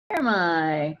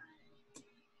Jeremy.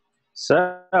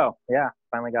 So, yeah,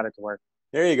 finally got it to work.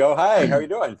 There you go. Hi, how are you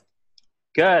doing?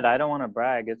 Good. I don't want to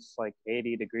brag. It's like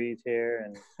 80 degrees here,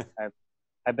 and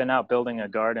I've been out building a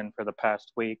garden for the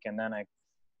past week, and then I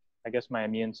guess my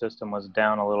immune system was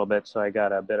down a little bit, so I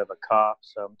got a bit of a cough,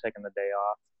 so I'm taking the day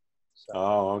off. So,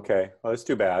 Oh, okay. Well, that's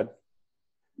too bad.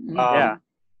 yeah.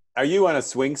 Are you on a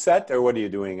swing set, or what are you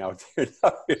doing out there?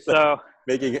 So,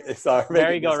 making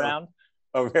merry-go-round.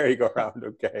 Oh, merry-go-round.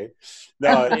 Okay.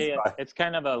 No, it's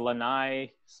kind of a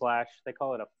lanai / they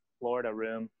call it a Florida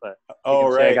room, but you oh,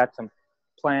 can see right. I got some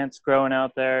plants growing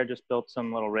out there. Just built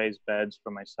some little raised beds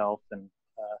for myself and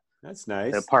That's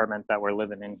nice. the apartment that we're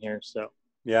living in here. So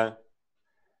yeah.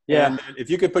 Yeah. And if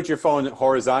you could put your phone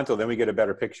horizontal, then we get a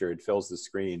better picture. It fills the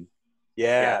screen.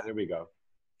 Yeah. There we go.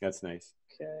 That's nice.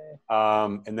 Okay.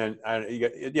 And then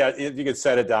if you could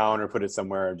set it down or put it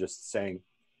somewhere, just saying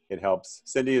it helps.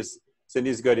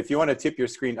 Cindy's good. If you want to tip your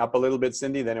screen up a little bit,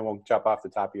 Cindee, then it won't chop off the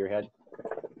top of your head.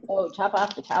 Oh, chop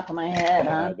off the top of my head,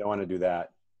 huh? I don't want to do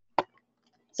that.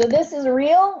 So this is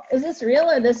real? Is this real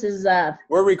or this is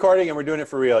We're recording and we're doing it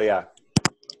for real, yeah.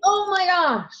 Oh my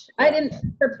gosh. Yeah. I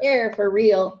didn't prepare for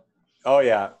real. Oh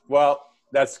yeah. Well,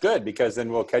 that's good because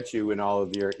then we'll catch you in all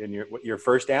of your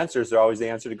first answers are always the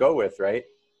answer to go with, right?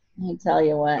 I tell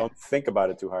you what. Don't think about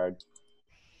it too hard.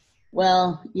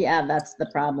 Well, yeah, that's the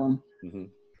problem. Mm-hmm.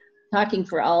 Talking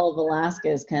for all of Alaska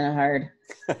is kind of hard.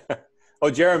 Oh,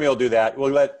 Jeremy will do that.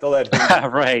 They'll let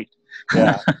him. Right.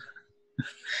 Yeah.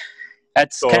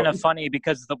 That's kind of funny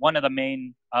because one of the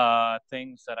main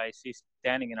things that I see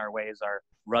standing in our ways are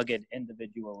rugged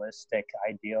individualistic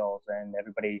ideals, and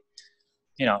everybody,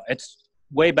 it's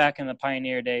way back in the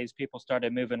pioneer days, people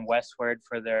started moving westward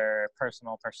for their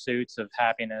personal pursuits of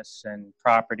happiness and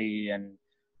property and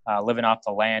living off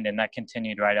the land, and that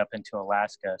continued right up into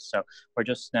Alaska. So we're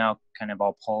just now kind of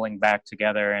all pulling back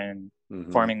together and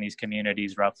forming these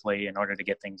communities roughly in order to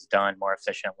get things done more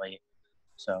efficiently.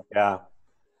 So yeah.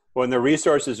 When the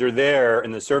resources are there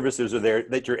and the services are there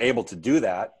that you're able to do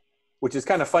that, which is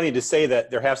kind of funny to say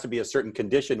that there has to be a certain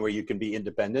condition where you can be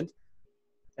independent.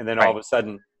 And then all of a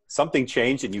sudden something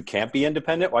changed and you can't be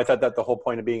independent. Well, I thought that the whole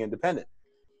point of being independent,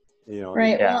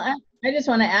 Right. Yeah. Well, I just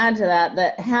want to add to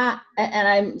that and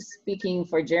I'm speaking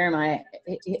for Jeremiah.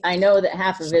 I know that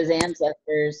half of his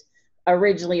ancestors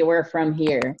originally were from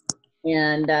here,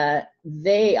 and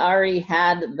they already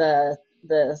had the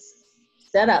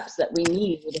setups that we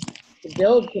need to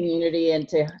build community and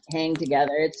to hang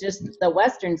together. It's just the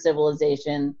Western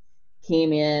civilization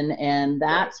came in, and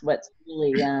that's what's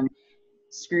really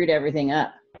screwed everything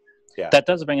up. Yeah, that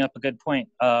does bring up a good point.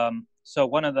 So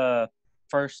one of the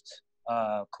first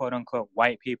quote unquote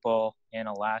white people in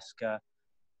Alaska,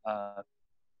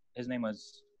 his name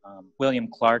was William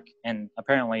Clark, and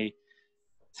apparently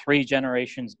 3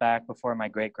 generations back before my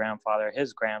great-grandfather,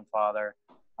 his grandfather,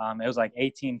 it was like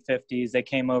 1850s. They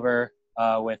came over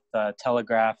with the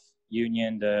telegraph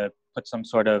union to put some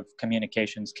sort of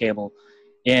communications cable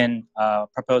in,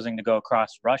 proposing to go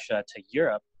across Russia to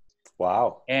Europe.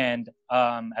 Wow. And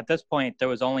at this point, there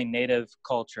was only native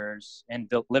cultures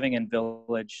and living in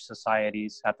village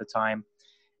societies at the time.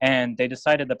 And they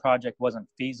decided the project wasn't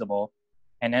feasible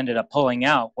and ended up pulling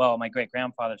out. Well, my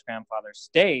great-grandfather's grandfather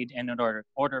stayed, and in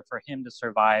order for him to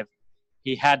survive,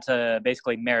 he had to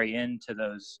basically marry into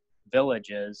those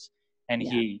villages. And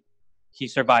he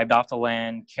survived off the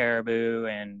land. Caribou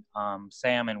and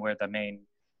salmon were the main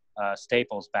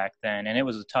staples back then. And it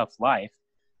was a tough life.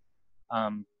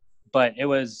 But it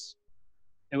was,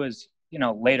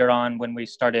 later on when we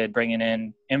started bringing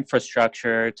in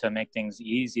infrastructure to make things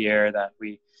easier that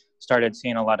we started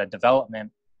seeing a lot of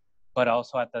development, but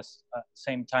also at the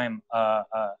same time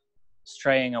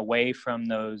straying away from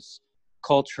those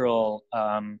cultural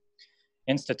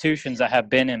institutions that have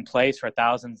been in place for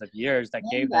thousands of years that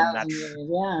gave them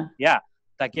that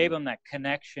that gave them that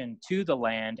connection to the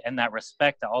land and that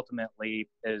respect that ultimately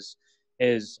is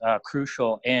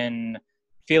crucial in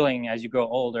feeling, as you grow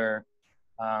older,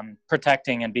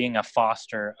 protecting and being a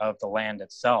foster of the land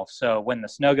itself. So when the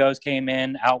snow-goes came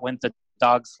in, out went the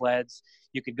dog sleds.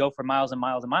 You could go for miles and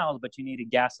miles and miles, but you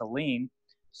needed gasoline.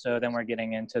 So then we're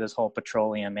getting into this whole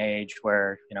petroleum age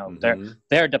where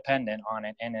they're dependent on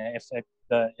it, and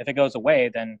if it goes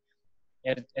away, then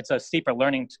it's a steeper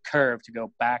learning curve to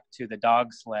go back to the dog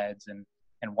sleds and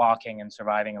walking and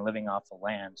surviving and living off the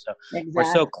land. So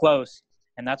we're so close.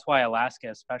 And that's why Alaska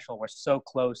is special. We're so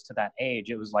close to that age.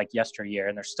 It was like yesteryear,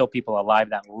 and there's still people alive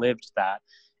that lived that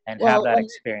and have that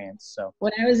experience. So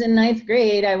when I was in 9th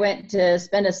grade, I went to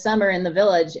spend a summer in the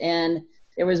village, and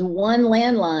there was one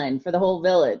landline for the whole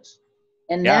village.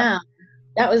 And now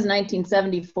That was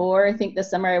 1974, I think, the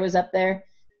summer I was up there.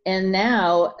 And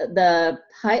now the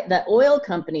oil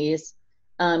companies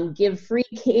give free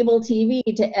cable TV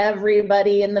to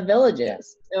everybody in the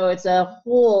villages. So it's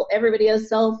everybody has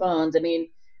cell phones. I mean,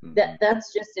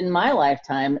 that's just in my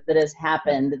lifetime that has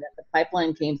happened, that the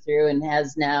pipeline came through and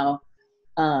has now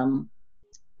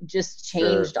just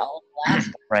changed all of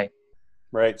Alaska.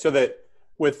 Right. So that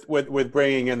with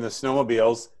bringing in the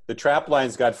snowmobiles, the trap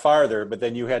lines got farther, but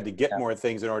then you had to get more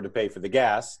things in order to pay for the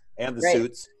gas and the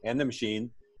suits and the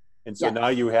machine. And so now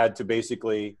you had to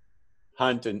basically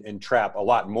hunt and trap a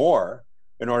lot more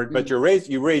in order, but you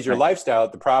raise your lifestyle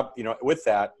at the with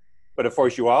that. But of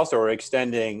course you also are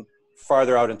extending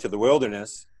farther out into the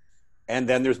wilderness, and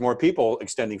then there's more people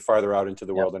extending farther out into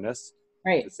the wilderness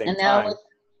at the same time.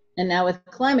 Now with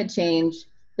climate change,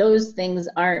 those things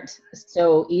aren't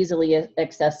so easily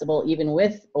accessible, even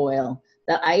with oil.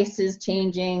 The ice is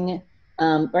changing.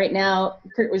 Right now,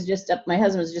 my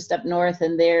husband was just up north,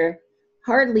 and they're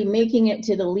hardly making it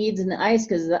to the leads in the ice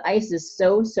because the ice is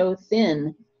so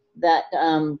thin that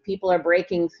people are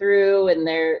breaking through, and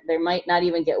there might not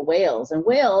even get whales. And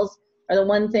whales are the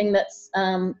one thing that's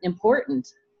important,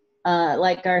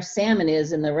 like our salmon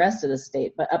is in the rest of the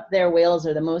state. But up there, whales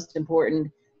are the most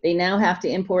important. They now have to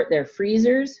import their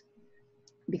freezers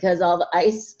because all the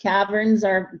ice caverns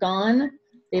are gone.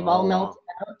 They've all melted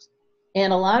out.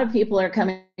 And a lot of people are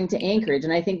coming to Anchorage.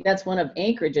 And I think that's one of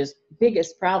Anchorage's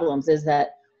biggest problems, is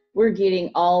that we're getting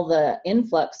all the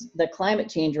influx, the climate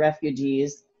change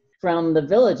refugees from the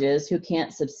villages who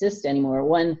can't subsist anymore.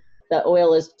 One, the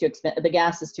oil is too expensive, the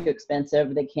gas is too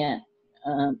expensive. They can't,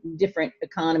 different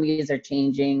economies are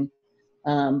changing.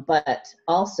 But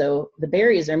also the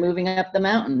berries are moving up the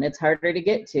mountain. It's harder to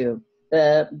get to.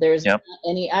 There's not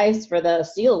any ice for the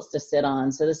seals to sit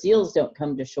on, so the seals don't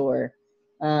come to shore.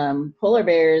 Polar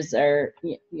bears are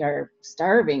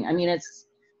starving. I mean, it's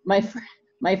my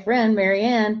friend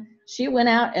Marianne. She went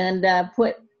out and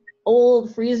put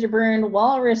old freezer burned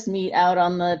walrus meat out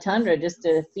on the tundra just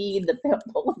to feed the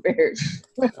polar bears.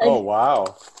 Oh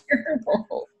wow!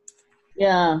 Terrible.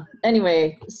 Yeah.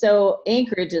 Anyway, so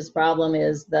Anchorage's problem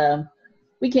is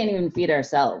we can't even feed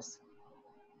ourselves.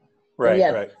 Right. We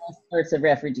have all sorts of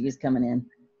refugees coming in.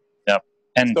 Yep.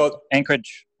 And so,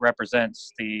 Anchorage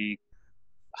represents the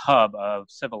hub of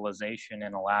civilization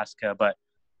in Alaska, but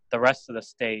the rest of the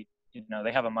state,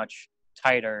 they have a much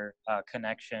tighter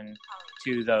connection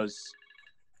to those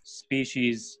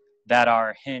species that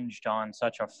are hinged on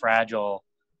such a fragile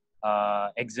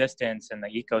existence and the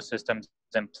ecosystems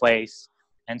in place.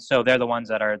 And so they're the ones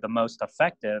that are the most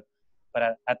effective, but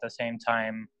at the same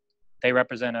time, they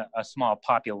represent a small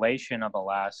population of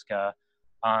Alaska.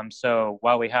 So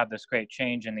while we have this great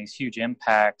change and these huge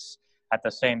impacts, at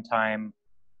the same time,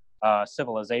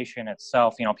 civilization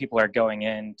itself, people are going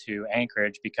into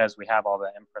Anchorage because we have all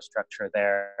the infrastructure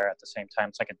there. At the same time,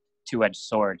 it's like a two-edged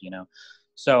sword,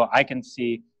 So I can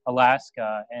see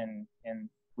Alaska, and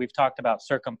we've talked about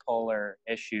circumpolar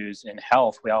issues in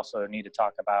health. We also need to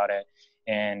talk about it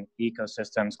in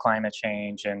ecosystems, climate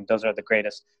change, and those are the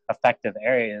greatest affected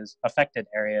areas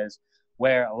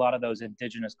where a lot of those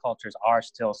indigenous cultures are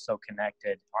still so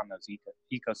connected on those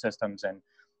ecosystems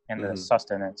and the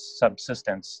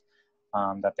subsistence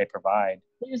that they provide.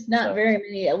 There's not very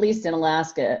many, at least in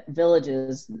Alaska,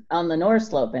 villages on the North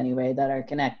Slope anyway, that are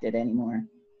connected anymore.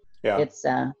 Yeah, it's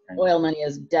oil money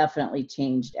has definitely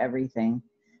changed everything.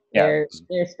 They're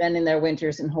spending their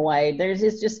winters in Hawaii.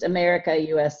 It's just America,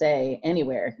 USA,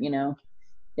 anywhere,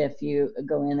 if you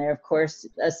go in there. Of course,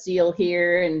 a seal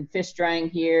here and fish drying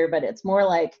here, but it's more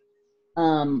like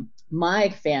my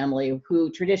family,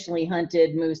 who traditionally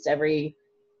hunted moose every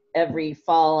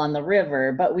fall on the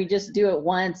river, but we just do it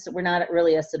once. We're not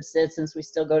really a subsistence. We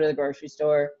still go to the grocery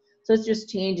store. So it's just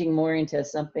changing more into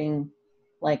something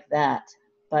like that.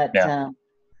 But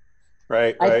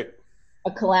right. A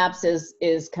collapse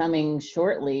is coming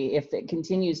shortly. If it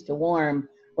continues to warm,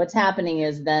 what's happening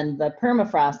is then the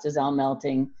permafrost is all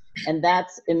melting, and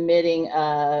that's emitting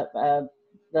the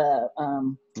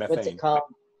what's it called?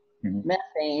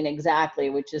 Methane, exactly,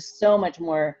 which is so much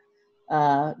more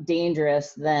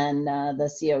dangerous than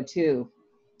the CO2.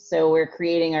 So we're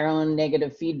creating our own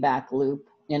negative feedback loop,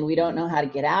 and we don't know how to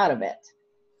get out of it.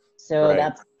 So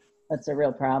that's a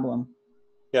real problem.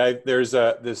 Yeah, there's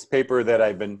this paper that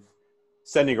I've been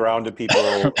sending around to people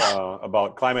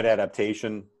about climate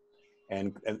adaptation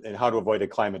and how to avoid a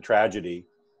climate tragedy.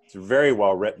 It's very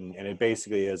well written, and it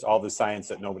basically is all the science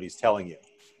that nobody's telling you.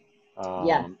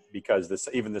 Because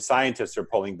even the scientists are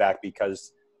pulling back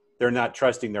because they're not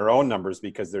trusting their own numbers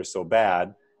because they're so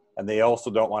bad. And they also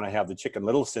don't want to have the Chicken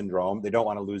Little syndrome. They don't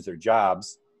want to lose their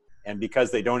jobs. And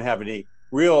because they don't have any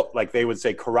real, like they would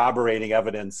say, corroborating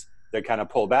evidence, they kind of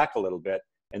pull back a little bit.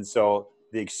 And so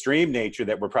the extreme nature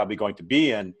that we're probably going to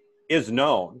be in is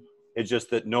known. It's just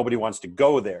that nobody wants to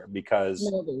go there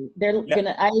because they're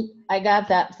gonna. I got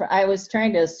that. I was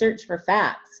trying to search for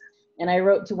facts, and I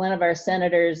wrote to one of our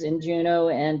senators in Juneau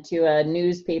and to a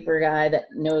newspaper guy that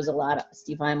knows a lot of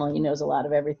Steve Heimel. He knows a lot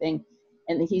of everything,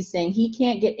 and he's saying he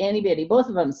can't get anybody. Both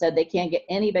of them said they can't get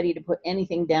anybody to put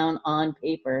anything down on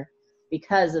paper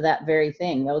because of that very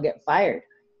thing. They'll get fired.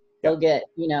 They'll get,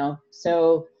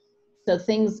 so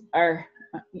things are.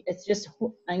 It's just, you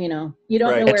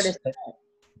don't know where to start.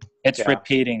 It's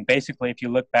repeating. Basically, if you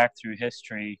look back through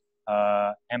history,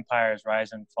 empires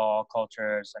rise and fall,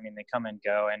 cultures, they come and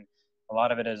go. And a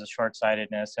lot of it is a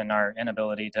short-sightedness and our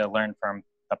inability to learn from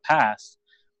the past.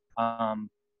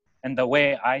 And the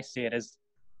way I see it is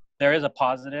there is a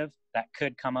positive that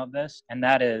could come of this. And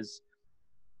that is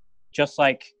just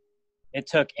like it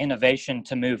took innovation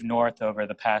to move north over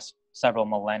the past several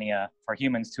millennia for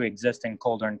humans to exist in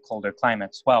colder and colder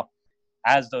climates. Well,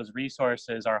 as those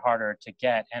resources are harder to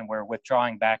get and we're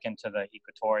withdrawing back into the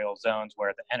equatorial zones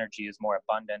where the energy is more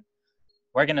abundant,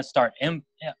 we're going to start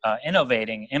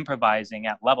innovating, improvising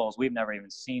at levels we've never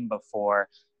even seen before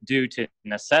due to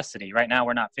necessity. Right now,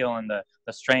 we're not feeling the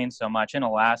strain so much. In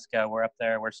Alaska, we're up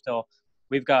there.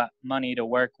 We've got money to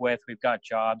work with. We've got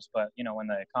jobs. But, when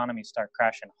the economies start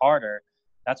crashing harder,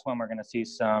 that's when we're going to see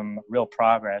some real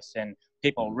progress and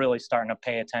people really starting to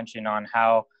pay attention on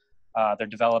how they're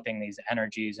developing these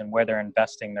energies and where they're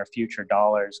investing their future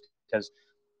dollars, because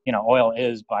oil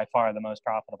is by far the most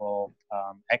profitable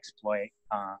exploit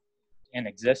in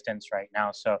existence right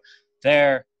now. So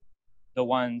they're the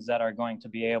ones that are going to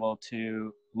be able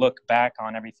to look back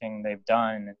on everything they've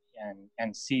done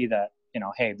and see that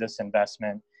hey, this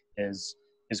investment is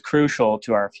crucial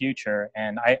to our future.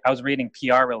 And I was reading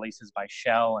PR releases by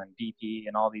Shell and BP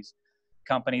and all these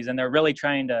companies, and they're really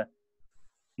trying to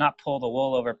not pull the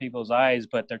wool over people's eyes,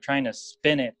 but they're trying to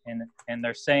spin it. And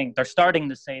they're starting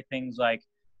to say things like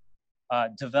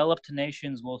developed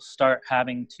nations will start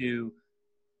having to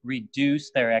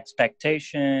reduce their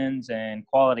expectations and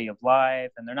quality of life.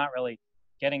 And they're not really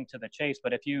getting to the chase.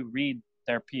 But if you read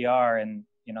their PR and,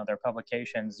 their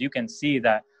publications, you can see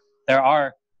that there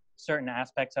are certain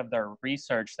aspects of their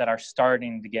research that are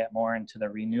starting to get more into the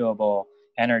renewable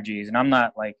energies. And I'm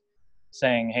not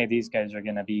saying, hey, these guys are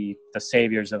going to be the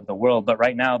saviors of the world, but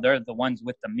right now they're the ones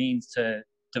with the means to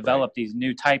develop these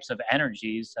new types of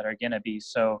energies that are going to be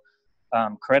so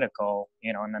critical,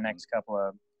 in the next couple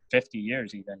of 50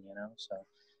 years even, so.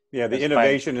 Yeah, the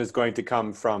innovation is going to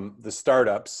come from the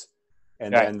startups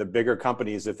and then the bigger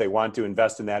companies, if they want to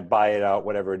invest in that, buy it out,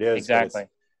 whatever it is. Exactly.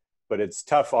 But it's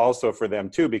tough also for them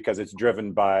too, because it's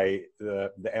driven by the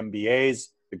MBAs,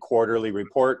 the quarterly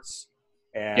reports,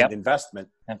 and investment.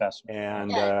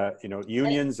 And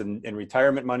unions and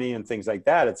retirement money and things like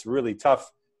that. It's really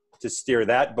tough to steer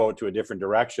that boat to a different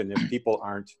direction if people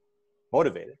aren't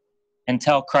motivated.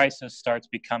 Until crisis starts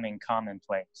becoming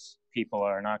commonplace, people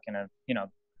are not going to,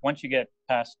 once you get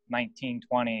past 19,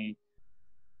 20,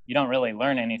 you don't really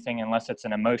learn anything unless it's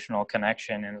an emotional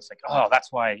connection. And it's like, oh,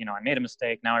 that's why, I made a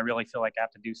mistake. Now I really feel like I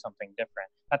have to do something different.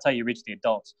 That's how you reach the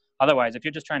adults. Otherwise, if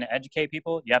you're just trying to educate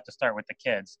people, you have to start with the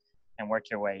kids and work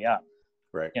your way up.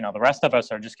 Right. The rest of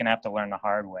us are just going to have to learn the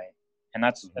hard way. And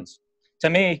that's to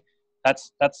me,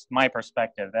 that's my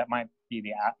perspective. That might be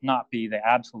not be the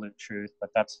absolute truth, but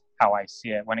that's how I see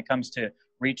it. When it comes to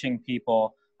reaching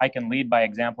people, I can lead by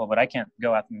example, but I can't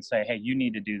go out and say, hey, you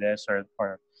need to do this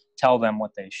or tell them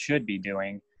what they should be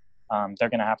doing. They're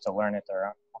going to have to learn it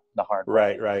the hard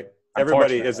way. Right.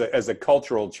 Everybody as a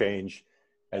cultural change,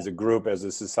 as a group, as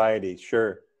a society.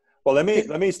 Sure. Well, let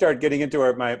me start getting into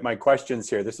my questions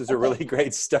here. This is a really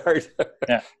great start.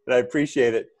 Yeah. And I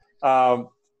appreciate it.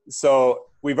 So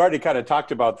we've already kind of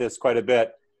talked about this quite a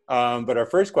bit. But our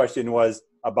first question was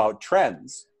about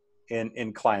trends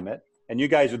in climate. And you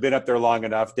guys have been up there long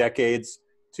enough, decades,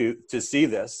 to see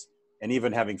this, and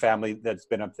even having family that's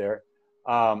been up there.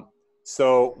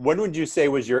 So when would you say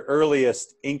was your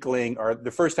earliest inkling or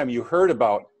the first time you heard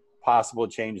about possible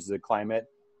changes in the climate?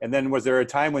 And then was there a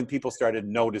time when people started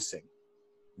noticing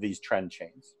these trend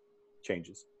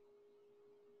changes?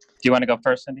 Do you want to go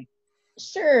first, Cindee?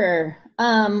 Sure.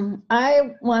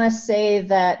 I want to say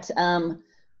that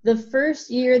the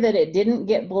first year that it didn't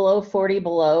get below 40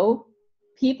 below,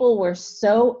 people were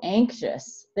so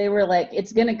anxious. They were like,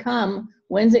 it's going to come.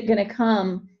 When's it going to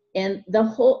come? And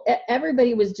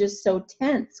everybody was just so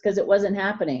tense because it wasn't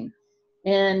happening.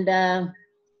 And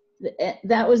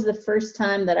that was the first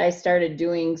time that I started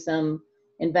doing some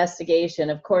investigation.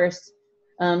 Of course,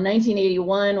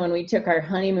 1981, when we took our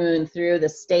honeymoon through the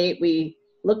state, we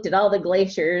looked at all the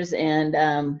glaciers,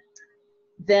 and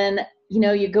then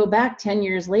you go back 10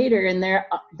 years later and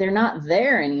they're not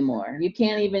there anymore. You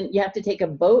can't even, you have to take a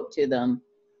boat to them.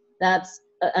 That's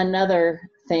another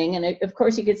thing. And of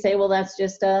course you could say, well, that's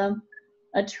just a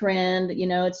trend,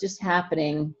 it's just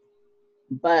happening.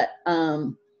 But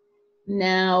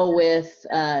now with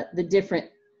the different,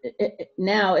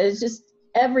 now it's just,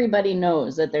 everybody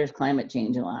knows that there's climate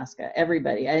change in Alaska.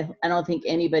 Everybody. I don't think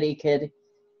anybody could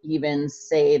even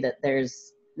say that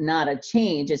there's not a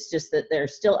change. It's just that they're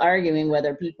still arguing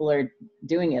whether people are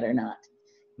doing it or not.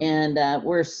 And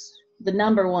we're the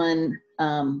number one,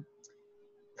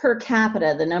 per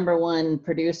capita, the number one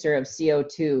producer of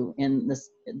CO2 in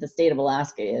the state of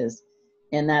Alaska is,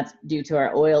 and that's due to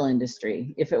our oil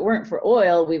industry. If it weren't for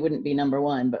oil, we wouldn't be number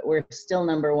one, but we're still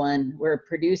number one. We're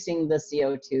producing the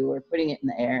CO2, we're putting it in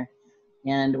the air,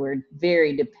 and we're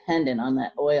very dependent on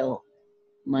that oil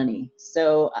money.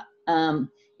 So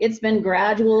it's been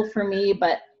gradual for me,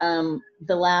 but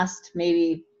the last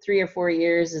maybe 3 or 4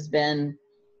 years has been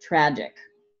tragic.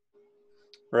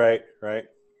 Right.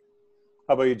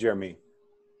 How about you, Jeremy?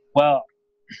 Well,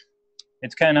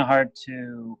 it's kind of hard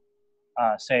to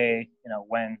say,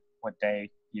 when, what day,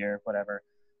 year, whatever.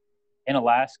 In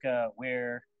Alaska,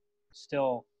 we're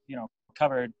still,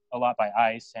 covered a lot by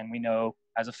ice. And we know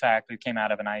as a fact, we came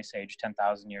out of an ice age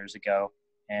 10,000 years ago.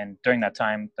 And during that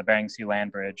time, the Bering Sea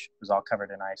land bridge was all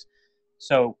covered in ice.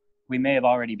 So we may have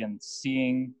already been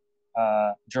seeing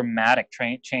dramatic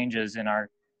changes in our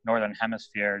northern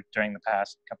hemisphere during the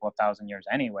past couple of thousand years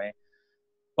anyway.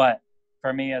 But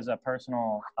for me, as a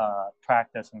personal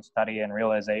practice and study and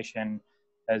realization,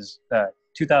 as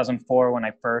 2004, when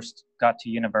I first got to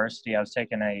university, I was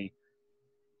taking a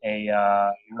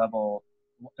level,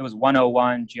 it was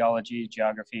 101 geology,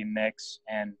 geography mix,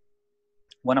 and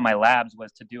one of my labs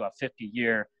was to do a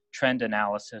 50-year trend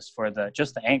analysis for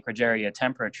just the Anchorage area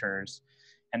temperatures.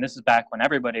 And this is back when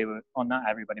everybody, well, not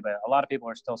everybody, but a lot of people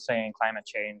were still saying climate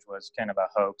change was kind of a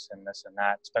hoax and this and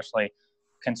that, especially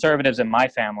conservatives in my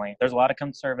family. There's a lot of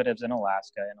conservatives in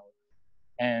Alaska.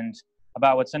 And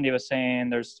about what Cindee was saying,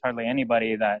 there's hardly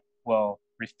anybody that will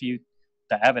refute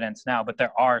the evidence now, but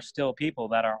there are still people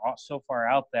that are so far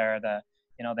out there that,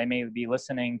 they may be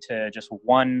listening to just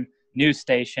one news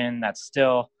station that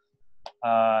still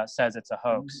says it's a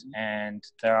hoax, and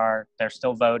they're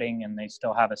still voting, and they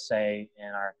still have a say in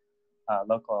our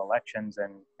local elections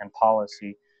and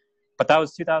policy. But that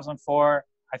was 2004.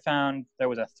 I found there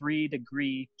was a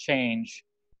 3-degree change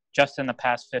just in the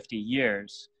past 50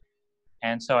 years.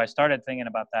 And so I started thinking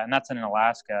about that, and that's in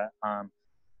Alaska.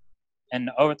 And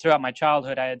throughout my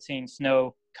childhood, I had seen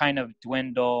snow kind of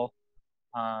dwindle.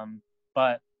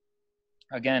 But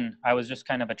again, I was just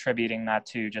kind of attributing that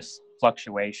to just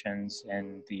fluctuations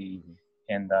in the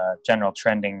general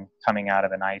trending coming out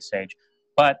of an ice age.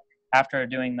 But after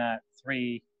doing that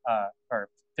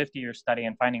 50-year study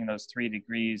and finding those 3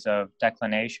 degrees of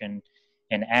declination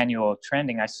in annual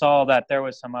trending, I saw that there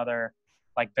was some other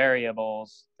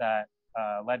variables that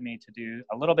led me to do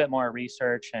a little bit more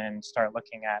research and start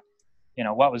looking at,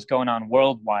 what was going on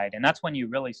worldwide. And that's when you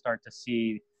really start to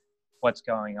see what's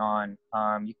going on.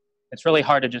 It's really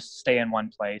hard to just stay in one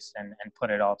place and put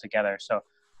it all together. So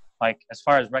as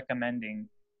far as recommending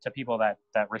to people that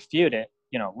refute it,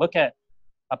 look at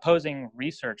opposing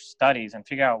research studies and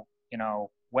figure out,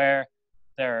 where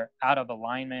they're out of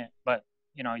alignment, but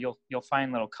you'll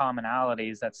find little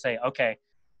commonalities that say, okay,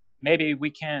 maybe we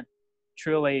can't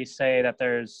truly say that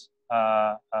there's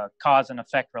a cause and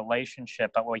effect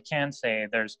relationship, but we can say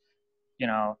there's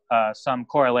some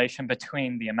correlation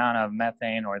between the amount of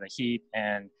methane or the heat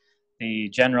and the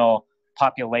general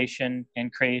population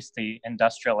increase, the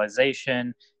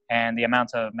industrialization, and the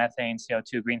amounts of methane,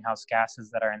 CO2, greenhouse gases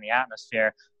that are in the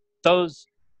atmosphere. Those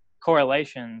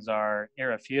correlations are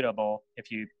irrefutable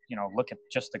if you look at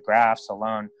just the graphs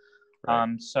alone.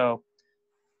 Right.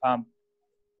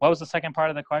 What was the second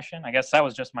part of the question? I guess that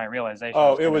was just my realization.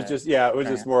 Oh, it was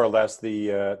just more or less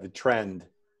the trend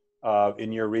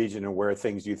in your region and where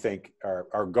things you think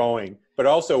are going, but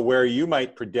also where you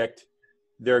might predict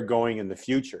they're going in the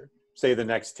future, say the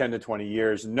next 10 to 20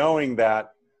 years, knowing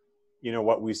that,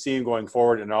 what we've seen going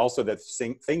forward, and also that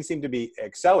things seem to be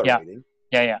accelerating.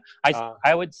 Yeah.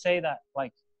 I would say that,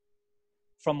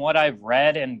 from what I've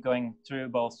read and going through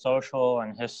both social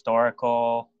and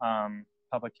historical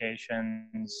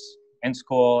publications in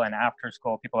school and after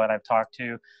school, people that I've talked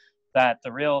to, that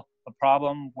the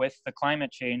problem with the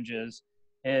climate changes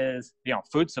is,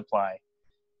 food supply.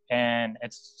 And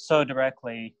it's so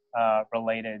directly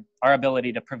related. Our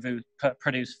ability to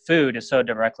produce food is so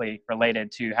directly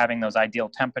related to having those ideal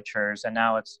temperatures. And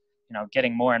now it's,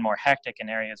 getting more and more hectic in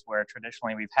areas where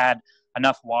traditionally we've had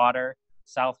enough water.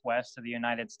 Southwest of the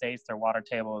United States, their water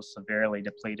table is severely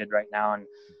depleted right now. And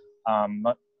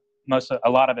a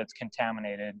lot of it's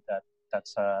contaminated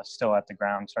that's still at the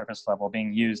ground surface level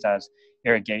being used as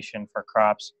irrigation for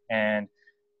crops. And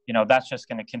that's just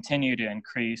going to continue to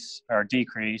increase or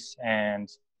decrease, and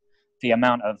the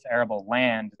amount of arable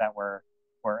land that we're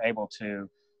able to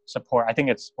support, I think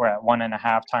we're at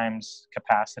 1.5 times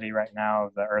capacity right now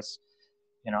of the Earth's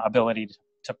ability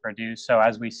to produce. So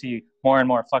as we see more and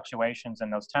more fluctuations in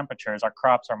those temperatures, our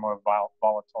crops are more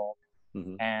volatile.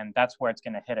 Mm-hmm. And that's where it's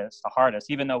going to hit us the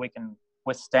hardest, even though we can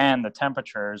withstand the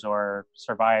temperatures or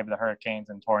survive the hurricanes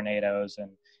and tornadoes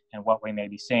and what we may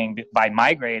be seeing by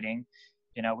migrating.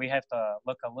 We have to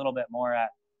look a little bit more at,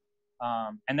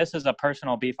 and this is a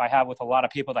personal beef I have with a lot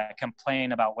of people that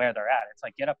complain about where they're at. It's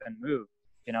like, get up and move.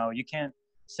 You can't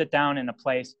sit down in a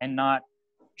place and not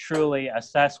truly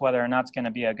assess whether or not it's going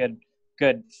to be a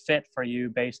good fit for you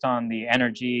based on the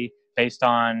energy, based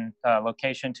on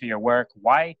location to your work.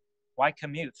 Why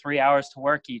commute 3 hours to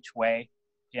work each way?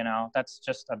 That's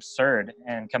just absurd,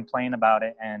 and complain about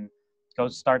it and go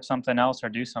start something else or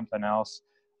do something else.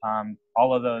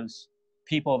 All of those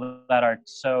people that are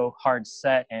so hard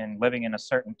set in living in a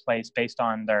certain place based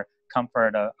on their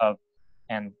comfort of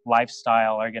and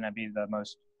lifestyle are going to be the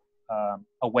most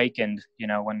awakened,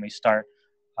 when we start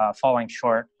falling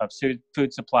short of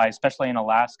food supply, especially in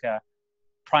Alaska.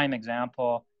 Prime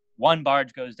example, one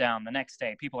barge goes down the next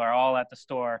day. People are all at the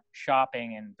store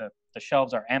shopping and the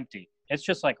shelves are empty. It's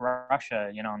just like Russia,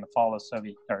 in the fall of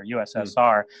Soviet or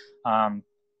USSR.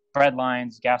 Bread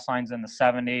lines, gas lines in the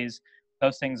 70s,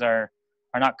 those things are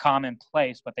not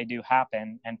commonplace, but they do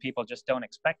happen, and people just don't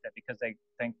expect it because they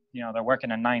think, they're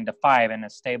working a 9 to 5 in a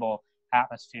stable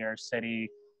atmosphere, city,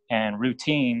 and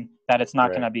routine, that it's not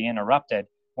going to be interrupted.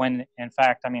 When in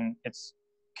fact, it's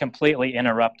completely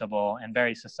interruptible and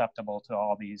very susceptible to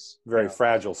all these very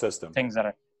fragile system things that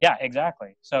are, yeah,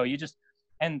 exactly. So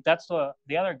and that's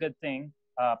the other good thing,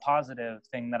 positive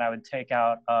thing that I would take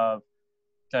out of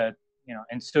the,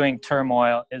 ensuing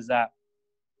turmoil is that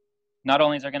not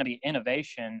only is there going to be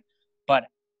innovation, but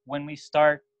when we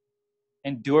start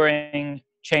enduring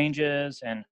changes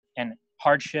and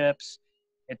hardships,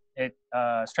 it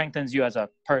strengthens you as a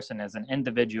person, as an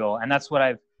individual. And that's what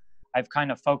I've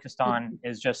kind of focused on,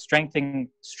 is just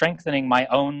strengthening my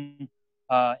own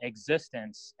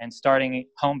existence and starting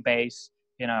home base.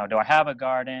 Do I have a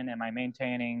garden? Am I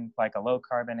maintaining like a low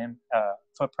carbon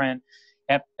footprint?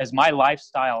 Is my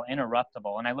lifestyle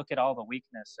interruptible? And I look at all the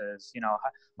weaknesses,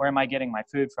 where am I getting my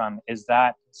food from? Is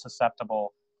that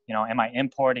susceptible? Am I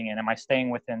importing it? Am I staying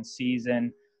within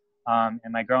season?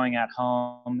 Am I growing at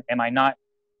home? Am I not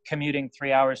commuting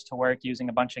 3 hours to work using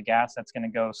a bunch of gas that's going to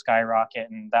go skyrocket,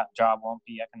 and that job won't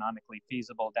be economically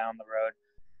feasible down the road?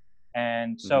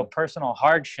 And so personal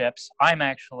hardships, I'm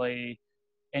actually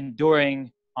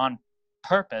enduring on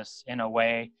purpose in a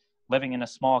way, living in a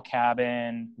small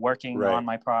cabin, working on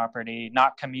my property,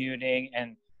 not commuting.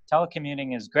 And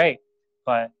telecommuting is great,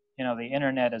 but the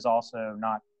internet is also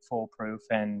not foolproof,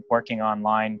 and working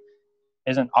online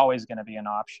isn't always going to be an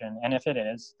option. And if it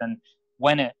is, then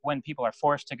when people are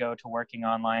forced to go to working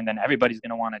online, then everybody's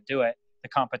going to want to do it. The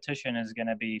competition is going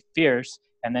to be fierce,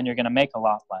 and then you're going to make a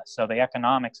lot less. So the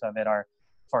economics of it are,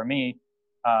 for me,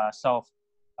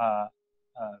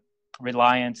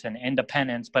 reliance and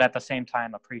independence, but at the same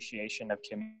time appreciation of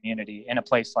community in a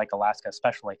place like Alaska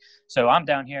especially. So I'm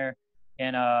down here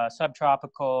in a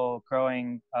subtropical,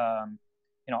 growing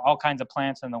all kinds of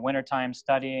plants in the wintertime,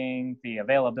 studying the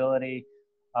availability,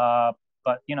 but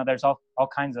there's all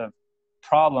kinds of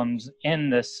problems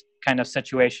in this kind of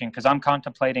situation, because I'm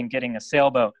contemplating getting a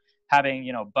sailboat, having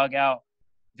bug out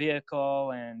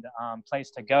vehicle and place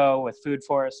to go with food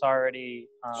forests already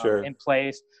in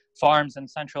place, farms in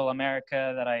Central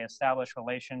America that I establish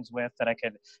relations with that I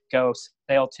could go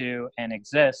sail to and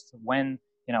exist when,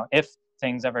 if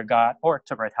things ever got, or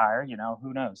to retire,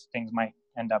 who knows, things might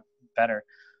end up better.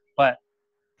 But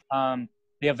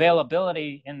the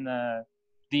availability in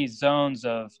these zones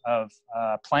of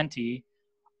plenty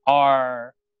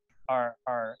are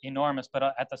enormous, but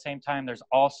at the same time, there's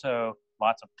also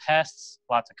lots of pests,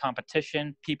 lots of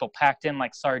competition, people packed in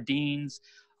like sardines.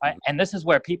 And this is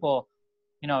where people,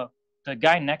 the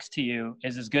guy next to you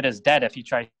is as good as dead if you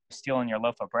try stealing your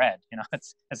loaf of bread.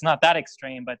 It's not that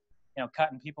extreme, but,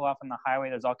 cutting people off on the highway,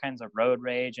 there's all kinds of road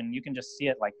rage, and you can just see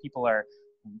it, like people are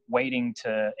waiting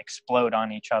to explode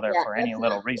on each other for any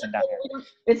little reason down here.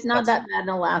 It's not that bad in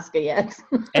Alaska yet.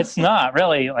 It's not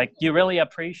really. Like, you really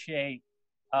appreciate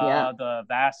Yeah. the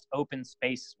vast open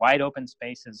space, wide open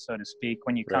spaces, so to speak,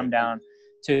 when you come down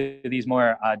to these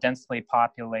more densely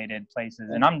populated places.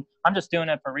 And I'm just doing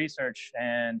it for research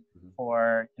and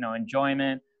for, you know,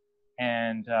 enjoyment.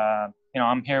 And you know,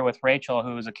 I'm here with Rachel,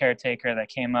 who is a caretaker that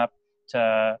came up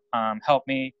to help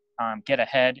me get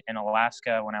ahead in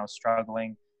Alaska when I was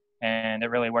struggling, and it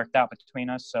really worked out between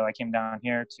us. So I came down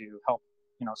here to help,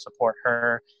 you know, support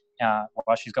her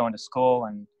while she's going to school,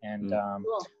 and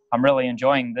Cool. I'm really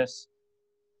enjoying this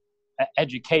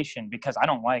education, because I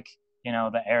don't like, you know,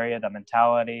 the area, the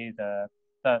mentality, the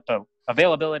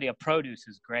availability of produce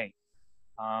is great.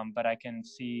 But I can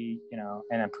see, you know,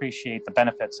 and appreciate the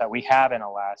benefits that we have in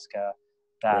Alaska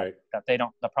that they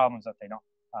don't, the problems that they don't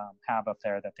have up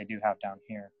there that they do have down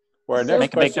here. Well, our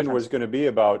next question was going to be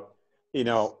about, you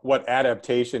know, what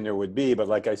adaptation there would be. But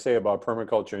like I say about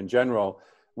permaculture in general,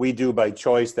 we do by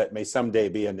choice that may someday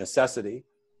be a necessity.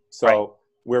 So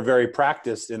we're very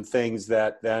practiced in things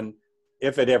that then,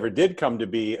 if it ever did come to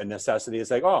be a necessity, it's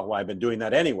like, oh, well, I've been doing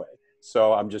that anyway.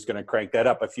 So I'm just going to crank that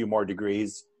up a few more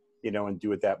degrees, you know, and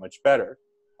do it that much better,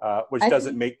 which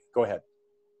doesn't make, go ahead.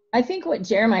 I think what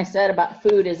Jeremiah said about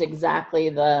food is exactly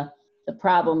the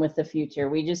problem with the future.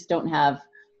 We just don't have,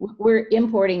 we're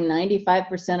importing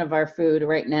 95% of our food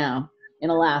right now in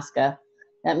Alaska.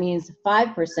 That means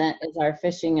 5% is our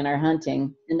fishing and our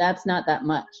hunting, and that's not that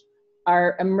much.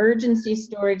 Our emergency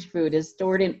storage food is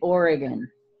stored in Oregon.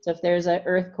 So if there's an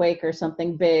earthquake or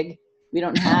something big, we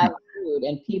don't have food,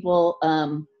 and people,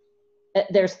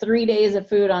 there's 3 days of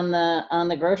food on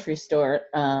the grocery store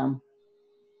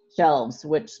shelves,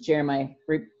 which Jeremiah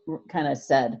kind of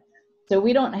said. So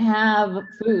we don't have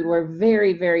food. We're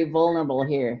very, very vulnerable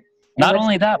here. And not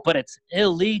only that, but it's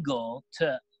illegal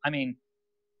to, I mean,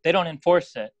 they don't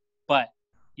enforce it, but,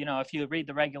 you know, if you read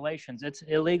the regulations, it's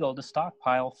illegal to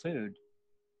stockpile food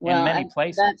in many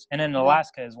places. And in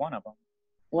Alaska is one of them.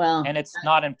 Well, and it's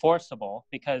not enforceable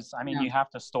because, I mean, you have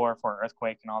to store for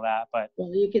earthquake and all that, but.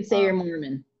 Well, you could say you're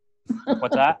Mormon.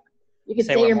 What's that? You could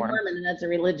say you're Mormon, and that's a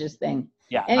religious thing.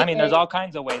 Yeah, anyway, I mean, there's all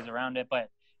kinds of ways around it, but,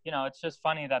 you know, it's just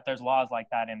funny that there's laws like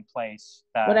that in place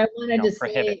that what I wanted to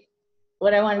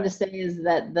say is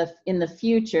that in the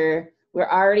future, we're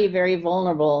already very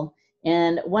vulnerable.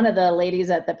 And one of the ladies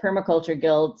at the Permaculture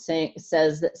Guild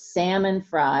says that salmon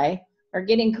fry are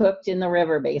getting cooked in the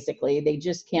river, basically. They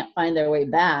just can't find their way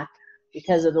back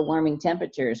because of the warming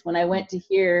temperatures. When I went to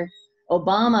hear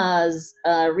Obama's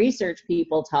research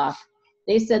people talk,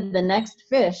 they said the next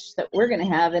fish that we're going to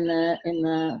have in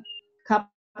the Copper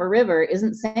River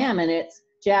isn't salmon, it's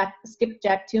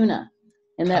skipjack tuna.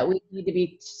 And that we need to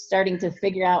be starting to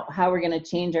figure out how we're going to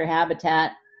change our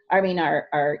habitat,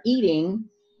 our eating,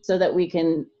 so that we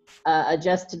can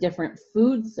adjust to different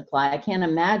food supply. I can't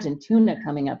imagine tuna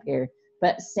coming up here,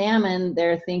 but salmon,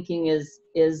 they're thinking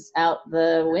is out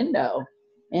the window.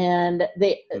 And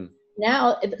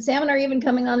now salmon are even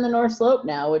coming on the North Slope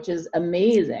now, which is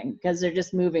amazing because they're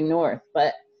just moving north.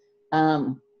 But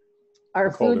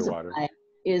our food supply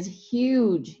is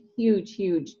huge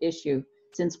issue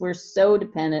since we're so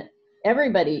dependent.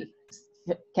 Everybody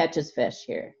catches fish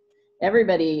here.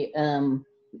 Everybody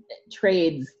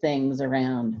trades things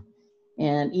around,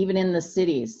 and even in the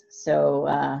cities. So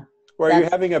well, are you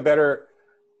having a better,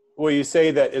 well, you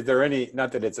say that, is there any,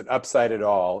 not that it's an upside at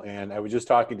all, and I was just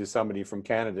talking to somebody from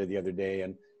Canada the other day,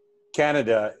 and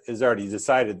Canada has already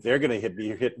decided they're going to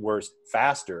be hit worse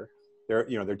faster.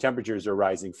 Their temperatures are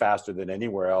rising faster than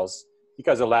anywhere else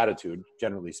because of latitude,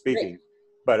 generally speaking. Right.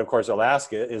 But of course,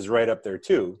 Alaska is right up there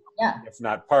too. Yeah. If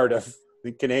not part of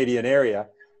the Canadian area.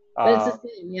 But it's the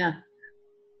same, yeah.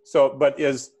 So, but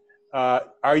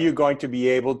are you going to be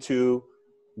able to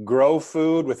grow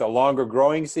food with a longer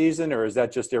growing season, or is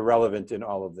that just irrelevant in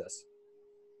all of this?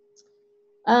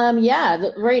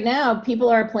 Right now people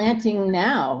are planting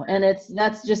now, and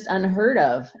that's just unheard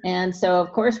of. And so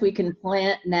of course we can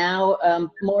plant now.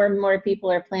 More and more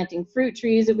people are planting fruit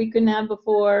trees that we couldn't have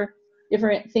before.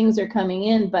 Different things are coming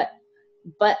in, but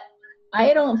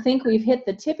I don't think we've hit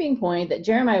the tipping point that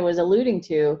Jeremiah was alluding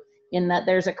to, in that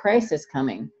there's a crisis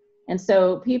coming. And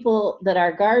so people that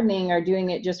are gardening are doing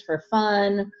it just for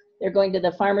fun. They're going to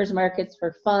the farmers markets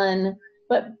for fun,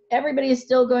 but everybody is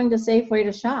still going to Safeway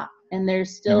to shop, and they're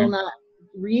still not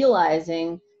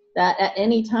realizing that at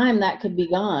any time that could be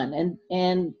gone.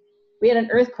 And we had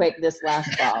an earthquake this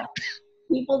last fall.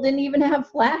 People didn't even have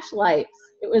flashlights.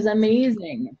 It was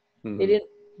amazing. Mm-hmm.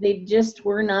 They just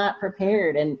were not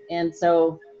prepared. And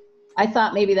so I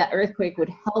thought maybe that earthquake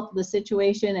would help the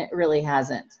situation. It really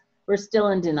hasn't. we're still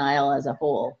in denial as a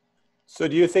whole. So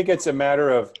do you think it's a matter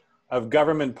of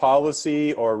government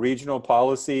policy or regional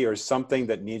policy or something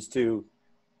that needs to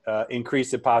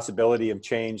increase the possibility of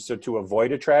change so to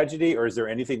avoid a tragedy? Or is there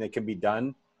anything that can be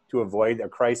done to avoid a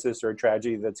crisis or a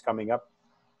tragedy that's coming up?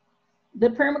 The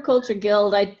Permaculture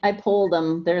Guild, I polled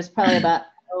them. There's probably about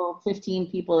 15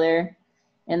 people there.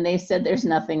 And they said there's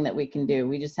nothing that we can do.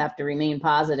 We just have to remain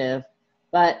positive.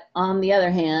 But on the other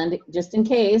hand, just in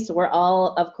case, we're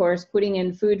all, of course, putting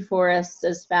in food forests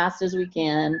as fast as we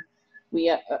can.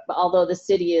 We, although the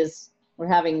city is, we're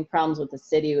having problems with the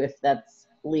city if that's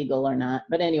legal or not.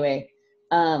 But anyway,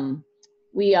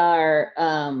 we are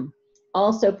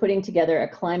also putting together a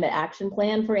climate action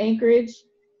plan for Anchorage.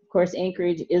 Of course,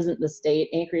 Anchorage isn't the state.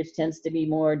 Anchorage tends to be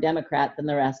more Democrat than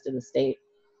the rest of the state.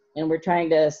 And we're trying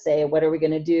to say, what are we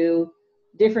going to do?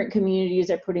 Different communities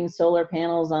are putting solar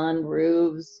panels on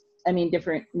roofs. I mean,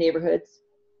 different neighborhoods.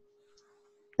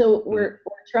 So we're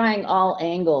trying all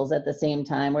angles at the same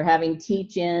time. We're having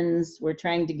teach-ins. We're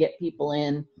trying to get people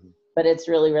in, but it's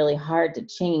really, really hard to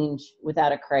change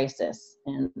without a crisis.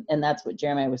 And that's what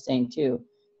Jeremiah was saying too.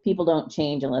 People don't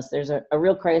change unless there's a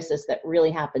real crisis that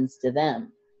really happens to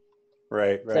them.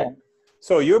 Right.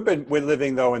 So you've been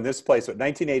living though in this place,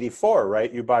 1984,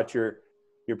 right? You bought your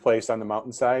place on the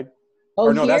mountainside. Oh,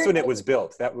 or no, that's when it was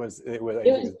built. It was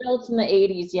built in the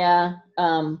 80s, yeah.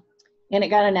 And it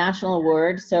got a national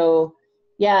award. So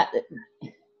yeah,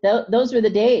 those were the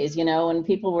days, you know, when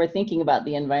people were thinking about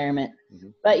the environment. Mm-hmm.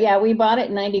 But yeah, we bought it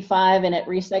in 95 and it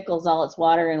recycles all its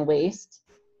water and waste.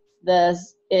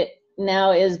 It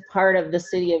now is part of the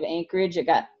city of Anchorage. It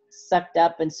got sucked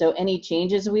up. And so any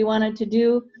changes we wanted to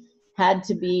do had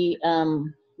to be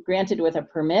granted with a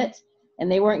permit.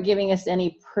 And they weren't giving us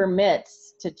any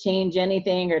permits to change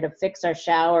anything or to fix our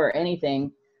shower or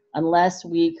anything unless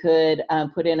we could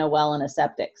put in a well and a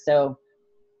septic. So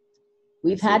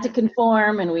we've had to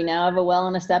conform, and we now have a well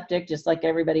and a septic just like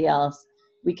everybody else.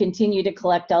 We continue to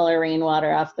collect all our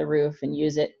rainwater off the roof and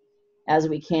use it as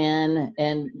we can,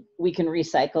 and we can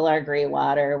recycle our gray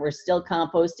water. We're still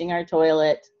composting our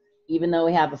toilet, even though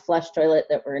we have a flush toilet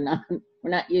that we're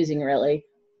not using really.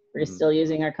 We're still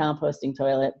using our composting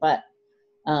toilet, but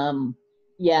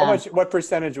yeah. What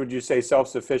percentage would you say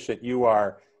self-sufficient you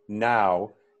are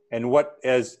now? And what,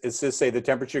 as just say the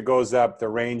temperature goes up, the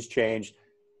rains change,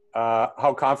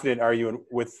 how confident are you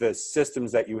with the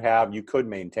systems that you have, you could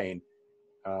maintain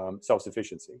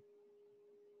self-sufficiency?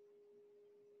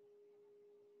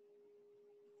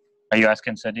 Are you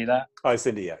asking Cindee that? Oh,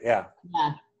 Cindee, yeah.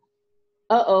 Yeah.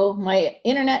 Uh-oh, my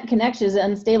internet connection is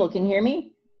unstable. Can you hear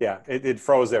me? Yeah, it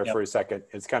froze there for a second.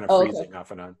 It's kind of freezing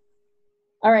off and on.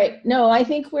 All right. No, I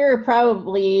think we're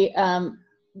probably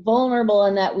vulnerable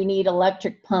in that we need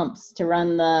electric pumps to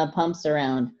run the pumps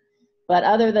around. But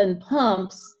other than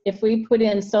pumps, if we put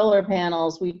in solar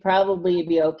panels, we'd probably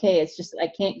be okay. It's just I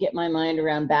can't get my mind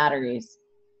around batteries.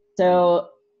 So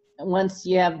once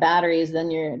you have batteries,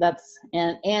 then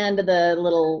and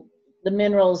the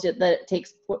minerals that it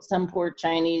takes some poor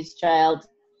Chinese child.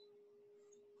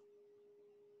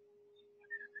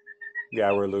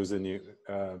 Yeah, we're losing you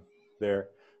there.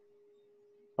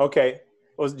 Okay.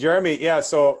 Well, Jeremy, yeah.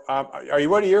 So,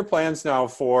 what are your plans now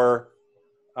for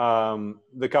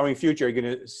the coming future? Are you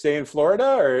going to stay in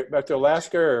Florida or back to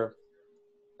Alaska? Or?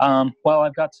 Well,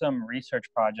 I've got some research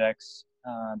projects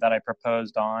that I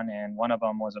proposed on, and one of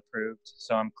them was approved.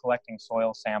 So I'm collecting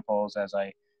soil samples as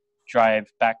I drive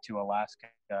back to Alaska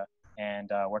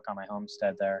and work on my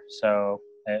homestead there. So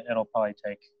it'll probably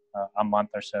take a month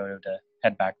or so to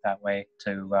head back that way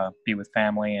to be with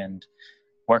family and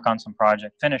work on some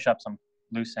project, finish up some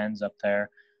loose ends up there.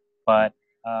 But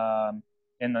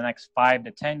in the next 5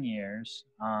 to 10 years,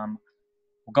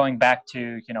 going back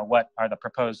to, you know, what are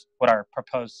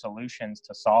proposed solutions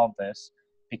to solve this,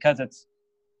 because it's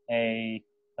a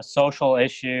social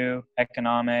issue,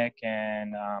 economic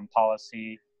and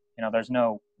policy. You know, there's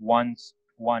no one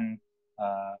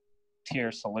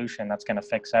tier solution that's going to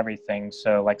fix everything.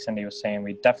 So like Cindee was saying,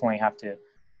 we definitely have to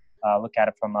look at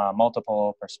it from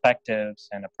multiple perspectives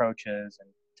and approaches and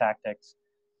tactics.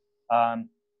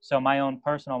 So my own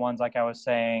personal ones, like I was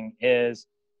saying, is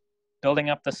building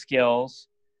up the skills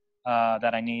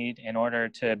that I need in order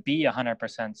to be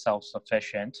 100%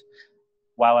 self-sufficient,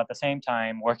 while at the same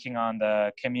time working on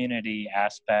the community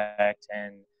aspect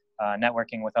and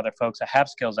networking with other folks that have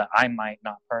skills that I might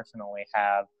not personally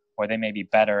have, or they may be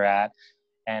better at,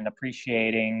 and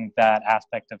appreciating that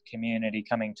aspect of community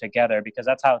coming together, because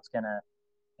that's how it's going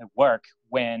to work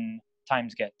when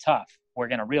times get tough. We're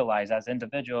going to realize as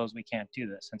individuals we can't do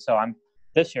this. And so I'm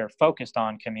this year focused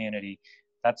on community.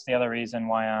 That's the other reason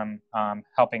why I'm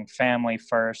helping family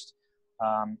first,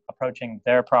 approaching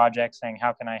their project, saying,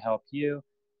 how can I help you?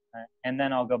 And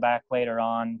then I'll go back later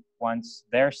on once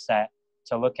they're set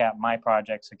to look at my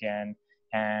projects again.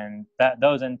 And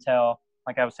those entail,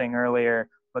 like I was saying earlier,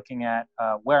 looking at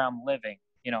where I'm living.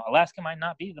 You know, Alaska might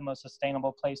not be the most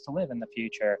sustainable place to live in the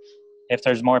future if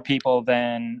there's more people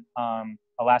than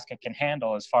Alaska can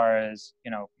handle as far as,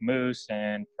 you know, moose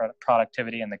and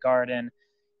productivity in the garden,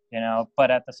 you know.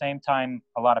 But at the same time,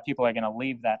 a lot of people are going to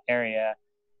leave that area,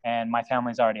 and my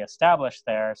family's already established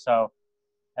there. So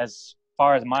as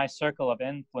far as my circle of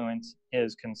influence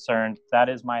is concerned, that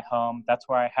is my home. That's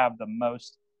where I have the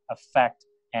most effect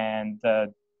and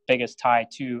the biggest tie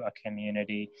to a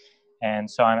community. And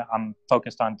so I'm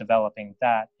focused on developing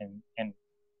that in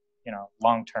you know,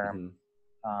 long-term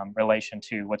relation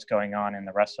to what's going on in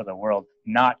the rest of the world,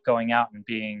 not going out and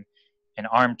being an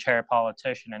armchair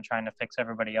politician and trying to fix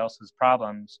everybody else's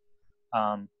problems,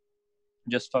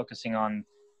 just focusing on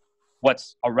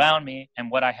what's around me and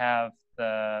what I have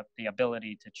the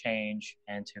ability to change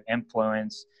and to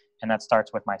influence. And that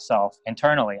starts with myself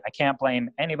internally. I can't blame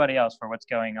anybody else for what's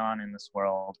going on in this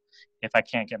world if I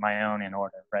can't get my own in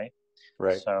order, right?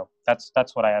 Right. So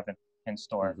that's what I have in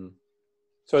store.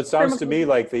 So it sounds to me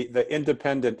like the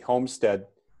independent homestead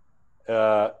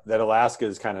that Alaska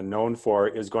is kind of known for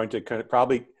is going to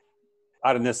probably,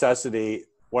 out of necessity,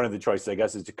 one of the choices, I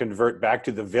guess, is to convert back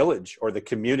to the village or the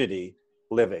community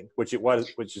living, which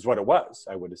is what it was,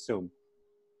 I would assume.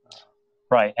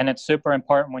 Right. And it's super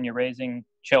important when you're raising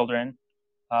children,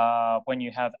 when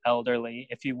you have elderly.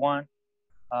 If you want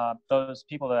those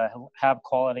people to have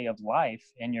quality of life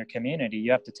in your community,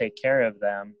 you have to take care of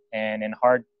them. And in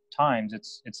hard times,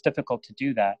 it's difficult to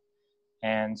do that.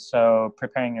 And so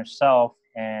preparing yourself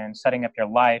and setting up your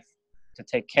life to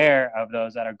take care of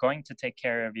those that are going to take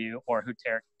care of you, or who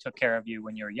took care of you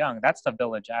when you were young, that's the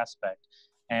village aspect.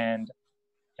 And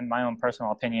in my own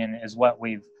personal opinion, is what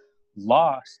we've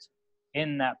lost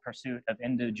in that pursuit of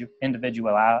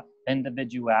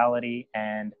individuality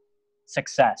and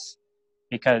success.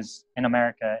 Because in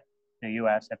America, the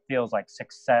US, it feels like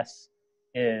success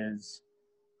is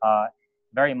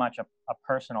very much a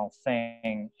personal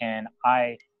thing. And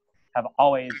I have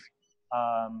always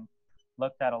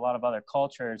looked at a lot of other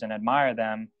cultures and admire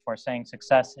them for saying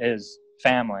success is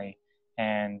family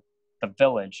and the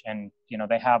village. And, you know,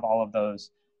 they have all of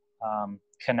those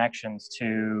connections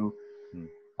to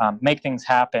make things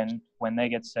happen when they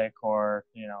get sick, or,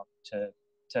 you know, to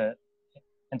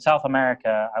in South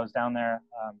America. I was down there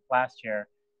last year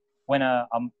when a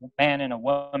man and a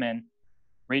woman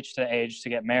reached the age to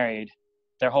get married.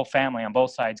 Their whole family on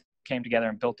both sides came together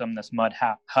and built them this mud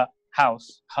hut.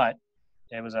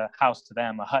 It was a house to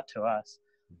them, a hut to us.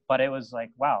 But it was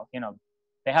like, wow, you know,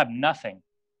 they have nothing,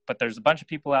 but there's a bunch of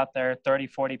people out there, 30,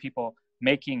 40 people,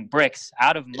 making bricks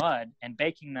out of mud and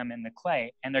baking them in the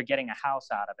clay, and they're getting a house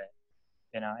out of it,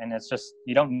 you know. And it's just,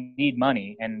 you don't need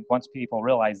money. And once people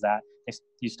realize that,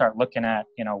 you start looking at,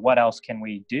 you know, what else can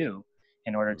we do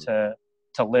in order to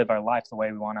live our life the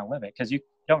way we want to live it? Because you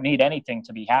don't need anything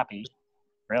to be happy,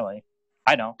 really.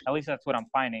 I don't. At least that's what I'm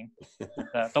finding.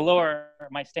 The lower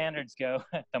my standards go,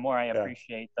 the more I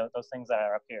appreciate those things that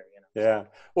are up here, you know. Yeah.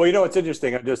 Well, you know, it's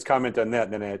interesting. I'll just comment on that,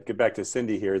 and then I get back to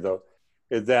Cindee here, though,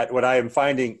 is that what I am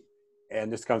finding,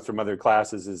 and this comes from other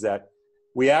classes, is that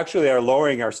we actually are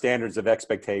lowering our standards of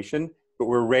expectation, but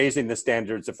we're raising the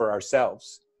standards for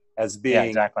ourselves as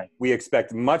being, we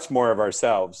expect much more of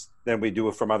ourselves than we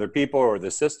do from other people or the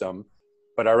system,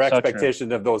 but our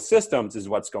expectation of those systems is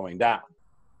what's going down.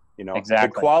 You know,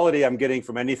 the quality I'm getting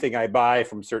from anything I buy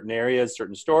from certain areas,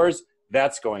 certain stores,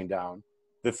 that's going down.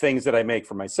 The things that I make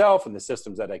for myself and the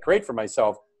systems that I create for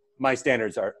myself, my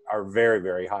standards are very,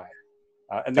 very high.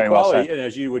 And the quality, and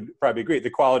as you would probably agree, the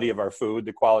quality of our food,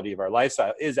 the quality of our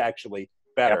lifestyle is actually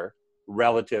better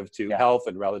relative to health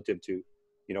and relative to,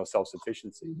 you know,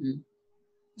 self-sufficiency.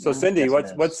 So Cindee,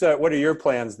 what are your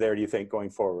plans there, do you think, going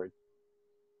forward?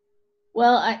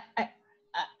 Well,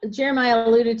 Jeremiah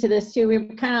alluded to this too. We're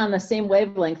kind of on the same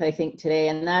wavelength, I think, today,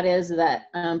 and that is that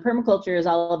permaculture is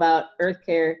all about earth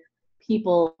care,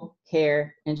 people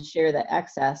care, and share the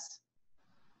excess.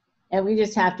 And we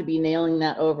just have to be nailing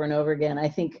that over and over again. I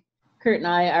think Kurt and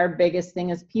I, our biggest thing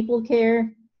is people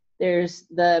care. There's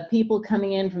the people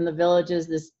coming in from the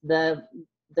villages, the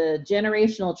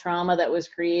generational trauma that was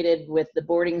created with the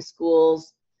boarding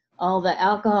schools, all the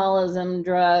alcoholism,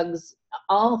 drugs,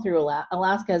 all through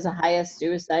Alaska has the highest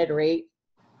suicide rate.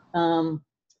 A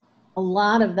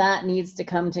lot of that needs to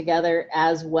come together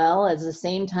as well as the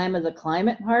same time as the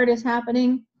climate part is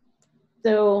happening.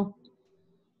 So,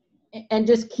 and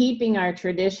just keeping our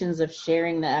traditions of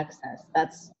sharing the excess.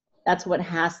 That's what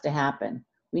has to happen.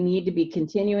 We need to be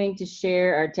continuing to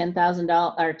share our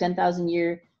our 10,000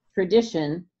 year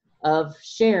tradition of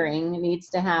sharing needs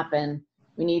to happen.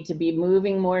 We need to be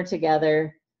moving more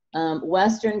together.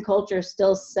 Western culture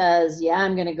still says, yeah,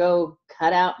 I'm going to go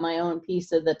cut out my own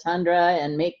piece of the tundra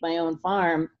and make my own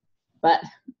farm. But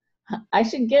I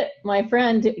should get my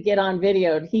friend to get on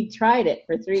video. He tried it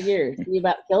for 3 years. He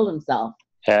about killed himself.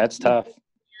 Yeah, it's tough.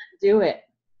 Do it.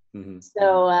 Mm-hmm.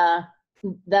 So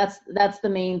that's the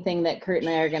main thing that Kurt and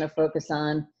I are going to focus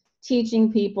on.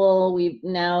 Teaching people. We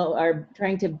now are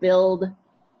trying to build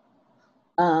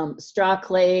straw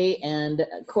clay and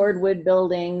cordwood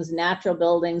buildings, natural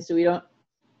buildings, so we don't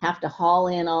have to haul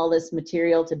in all this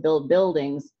material to build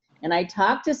buildings. And I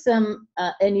talked to some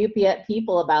Inupiat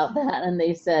people about that, and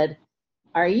they said,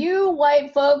 are you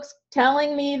white folks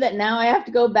telling me that now I have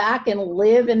to go back and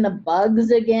live in the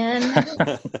bugs again?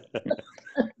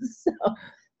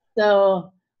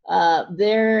 So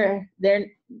they're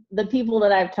the people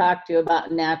that I've talked to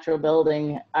about natural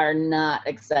building are not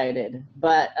excited,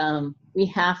 but we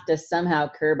have to somehow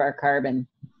curb our carbon,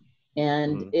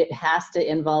 and it has to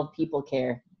involve people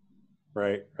care.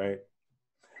 Right.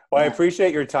 Well, I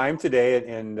appreciate your time today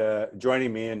and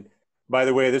joining me. And by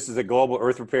the way, this is a Global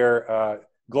Earth Repair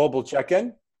Global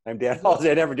Check-In. I'm Dan Halls.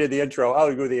 I never did the intro.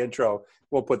 I'll do the intro.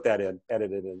 We'll put that in,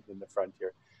 edit it in the front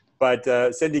here. But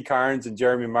Cindee Karns and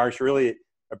Jerami Marsh, really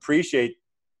appreciate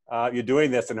you doing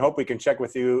this, and hope we can check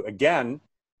with you again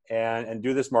and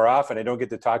do this more often. I don't get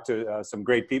to talk to some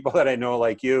great people that I know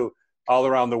like you all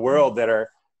around the world that are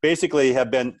basically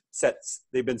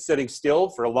they've been sitting still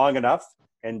for long enough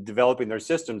and developing their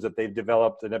systems that they've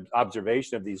developed an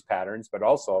observation of these patterns, but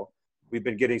also we've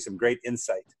been getting some great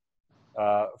insight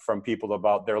from people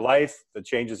about their life, the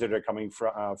changes that are coming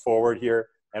forward here,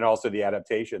 and also the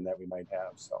adaptation that we might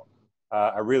have. So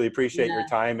I really appreciate your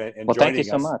time and joining us. Thank you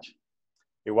so much.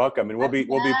 You're welcome. And we'll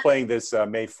be playing this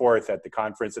May 4th at the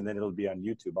conference, and then it'll be on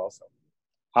YouTube also.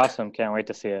 Awesome. Can't wait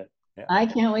to see it. Yeah. I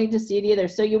can't wait to see it either.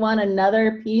 So you want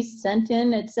another piece sent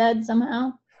in, it said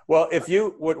somehow? Well, if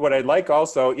you would, what I'd like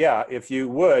also, if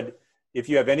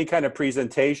you have any kind of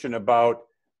presentation about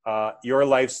your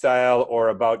lifestyle or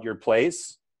about your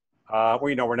place,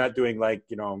 we're not doing like,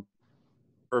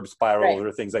 herb spirals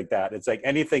or things like that. It's like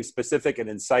anything specific and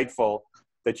insightful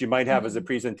that you might have as a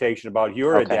presentation about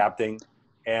your adapting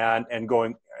and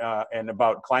going and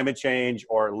about climate change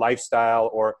or lifestyle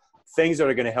or things that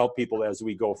are going to help people as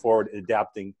we go forward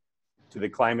adapting to the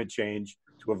climate change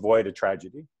to avoid a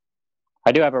tragedy.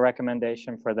 I do have a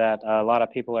recommendation for that. A lot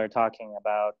of people are talking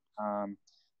about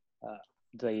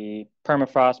the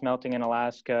permafrost melting in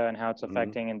Alaska and how it's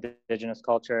affecting indigenous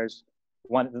cultures.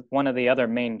 One of the other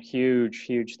main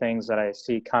huge things that I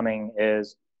see coming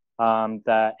is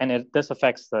this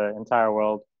affects the entire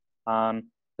world,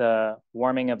 the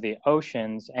warming of the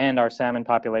oceans and our salmon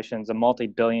populations, a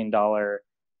multi-billion-dollar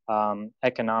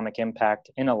economic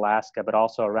impact in Alaska, but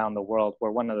also around the world.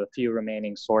 We're one of the few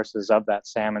remaining sources of that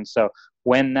salmon. So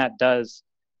when that does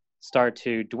start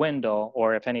to dwindle,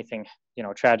 or if anything,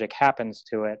 tragic happens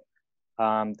to it,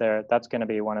 that's going to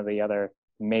be one of the other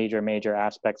major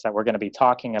aspects that we're going to be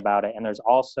talking about it. And there's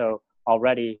also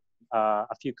already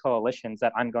a few coalitions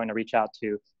that I'm going to reach out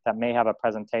to that may have a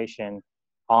presentation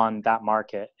on that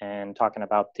market and talking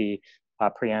about the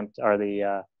preempt or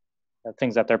the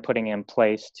things that they're putting in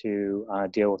place to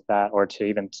deal with that, or to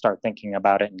even start thinking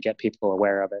about it and get people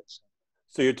aware of it.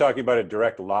 So you're talking about a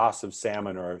direct loss of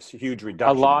salmon or a huge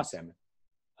reduction in salmon?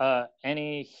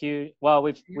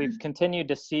 We've continued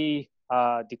to see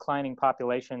declining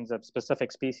populations of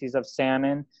specific species of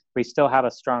salmon. We still have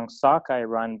a strong sockeye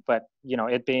run, but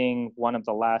it being one of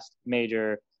the last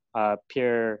major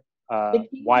pure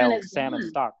wild salmon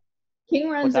stock. King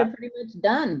runs are pretty much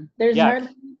done. There's hardly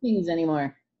any kings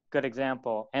anymore. Good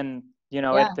example. And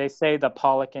they say the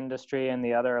pollock industry and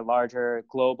the other larger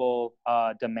global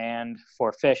demand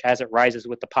for fish, as it rises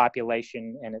with the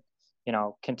population and it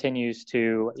continues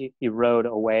to erode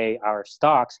away our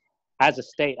stocks. As a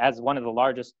state, as one of the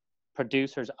largest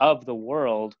producers of the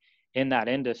world in that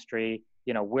industry,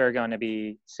 we're going to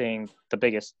be seeing the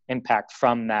biggest impact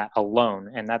from that alone.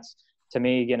 And that's, to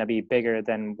me, going to be bigger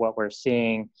than what we're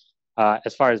seeing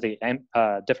as far as the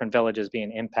different villages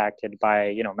being impacted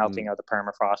by, melting of the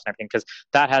permafrost and everything, because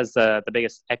that has the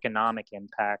biggest economic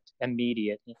impact,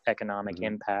 immediate economic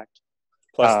impact.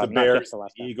 Plus the bears,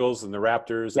 the eagles, and the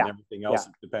raptors and everything else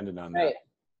dependent on that.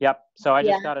 Yep. So I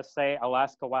just got to say,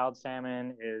 Alaska wild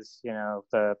salmon is,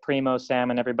 the primo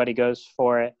salmon. Everybody goes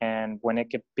for it. And when it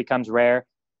becomes rare,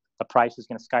 the price is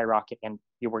going to skyrocket. And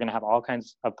we're going to have all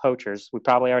kinds of poachers. We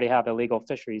probably already have illegal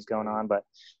fisheries going on, but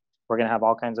we're going to have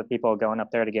all kinds of people going up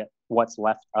there to get what's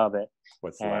left of it.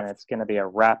 And it's going to be a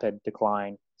rapid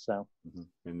decline. So,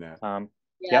 in that.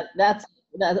 Yeah, that's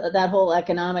that whole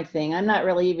economic thing. I'm not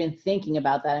really even thinking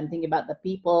about that. I'm thinking about the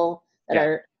people that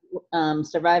are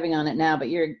surviving on it now. But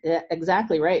you're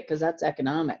exactly right, because that's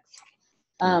economics.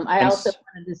 I also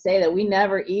wanted to say that we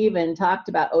never even talked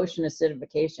about ocean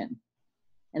acidification,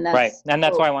 and that's right. And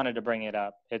that's why I wanted to bring it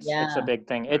up. It's a big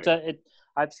thing.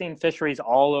 I've seen fisheries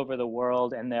all over the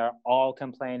world, and they're all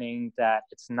complaining that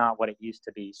it's not what it used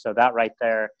to be. So that right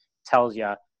there tells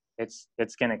you it's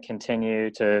going to continue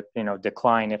to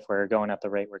decline if we're going at the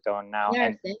rate we're going now. Yeah,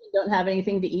 and they don't have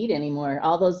anything to eat anymore.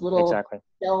 All those little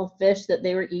shellfish that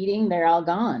they were eating, they're all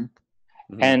gone.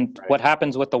 And what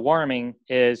happens with the warming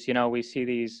is, we see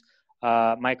these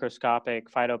microscopic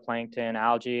phytoplankton,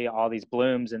 algae, all these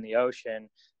blooms in the ocean.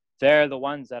 They're the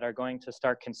ones that are going to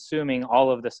start consuming all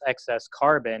of this excess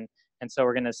carbon. And so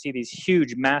we're going to see these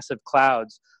huge, massive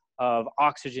clouds of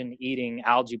oxygen-eating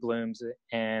algae blooms.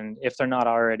 And if they're not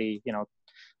already,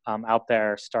 out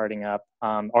there starting up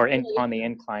on the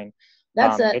incline,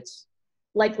 it's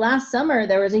like last summer,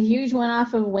 there was a huge one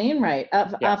off of Wainwright,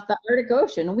 off the Arctic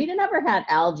Ocean. We never had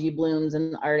algae blooms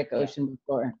in the Arctic Ocean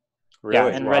before.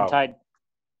 Really? Yeah, and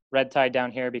red tide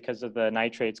down here because of the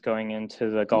nitrates going into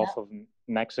the Gulf of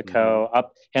Mexico.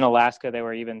 Up in Alaska, they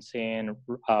were even seeing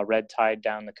red tide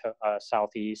down the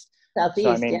southeast. So,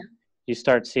 you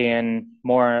start seeing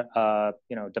more,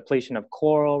 depletion of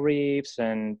coral reefs,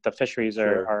 and the fisheries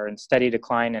are in steady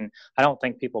decline. And I don't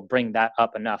think people bring that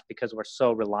up enough because we're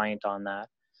so reliant on that.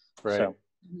 Right.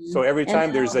 So every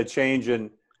time there's a change in,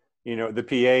 the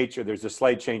pH, or there's a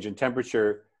slight change in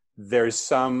temperature, there's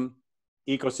some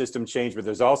ecosystem change, but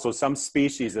there's also some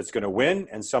species that's going to win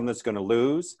and some that's going to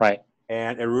lose. Right.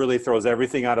 And it really throws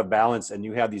everything out of balance. And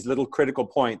you have these little critical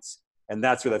points. And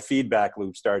that's where the feedback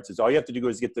loop starts. Is all you have to do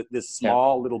is get this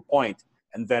small little point,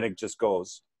 and then it just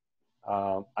goes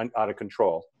out of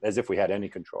control, as if we had any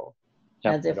control.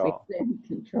 As if we had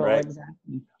control,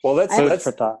 exactly. Well,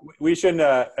 we shouldn't,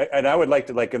 and I would like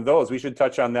to, in those, we should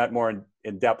touch on that more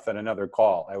in depth on another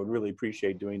call. I would really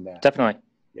appreciate doing that. Definitely.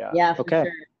 Yeah, for sure.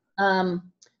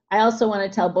 I also want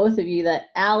to tell both of you that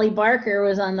Allie Barker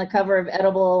was on the cover of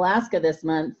Edible Alaska this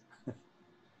month.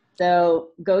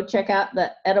 So go check out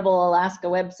the Edible Alaska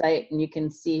website, and you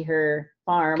can see her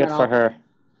farm. Good for her.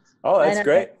 Oh, that's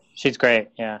great. She's great.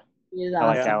 Yeah. She's awesome. I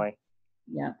like Allie.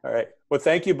 Yeah. All right. Well,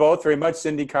 thank you both very much,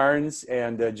 Cindee Karns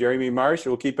and Jeremy Marsh.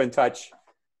 We'll keep in touch.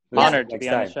 Honored to be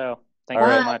on the show. Thank you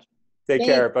very much. Take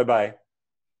care. Bye-bye.